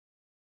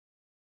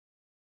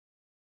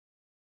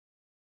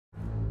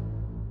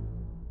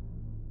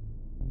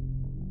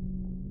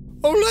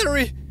Oh,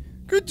 Larry,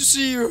 good to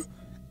see you.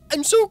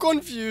 I'm so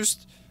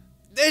confused.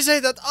 They say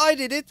that I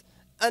did it,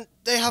 and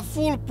they have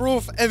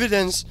foolproof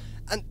evidence,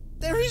 and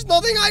there is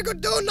nothing I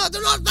could do not.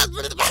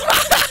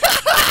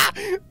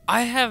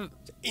 I have...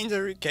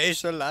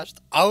 Interrogation last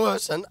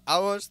hours and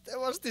hours. There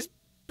was this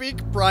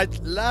big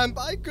bright lamp.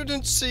 I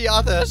couldn't see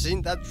others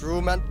in that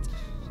room, and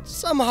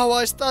somehow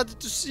I started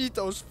to see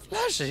those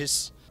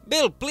flashes.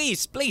 Bill,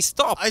 please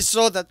stop. I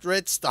saw that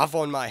red stuff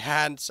on my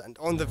hands and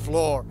on the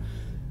floor.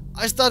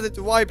 I started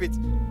to wipe it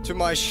to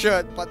my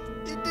shirt, but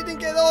it didn't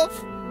get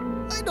off.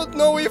 I don't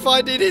know if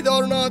I did it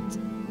or not.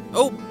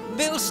 Oh,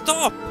 Bill,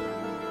 stop.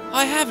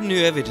 I have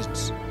new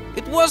evidence.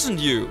 It wasn't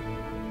you.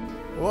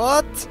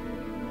 What?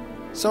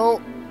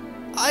 So,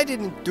 I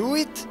didn't do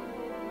it?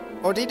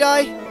 Or did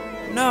I?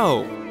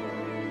 No.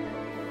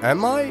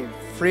 Am I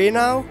free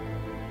now?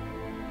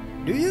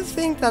 Do you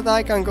think that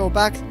I can go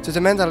back to the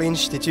mental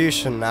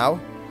institution now?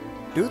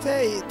 Do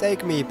they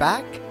take me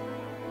back?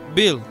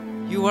 Bill,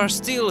 you are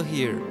still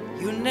here.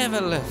 You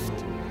never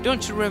left.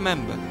 Don't you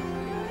remember?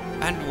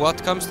 And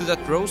what comes to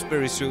that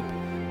roseberry soup,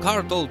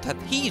 Carl told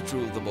that he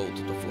threw the bowl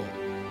to the floor.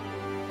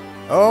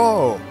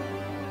 Oh,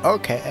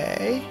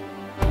 okay.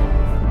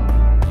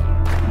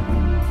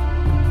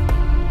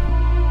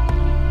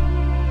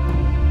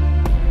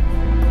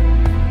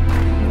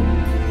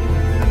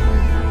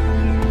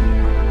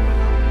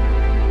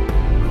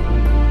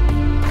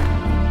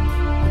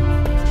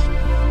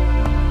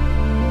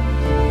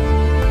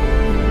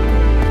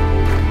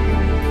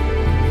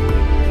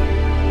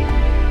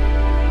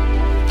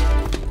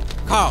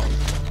 Carl,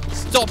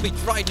 stop it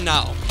right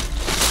now!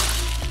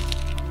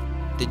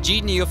 The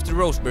genie of the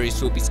roseberry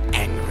soup is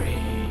angry.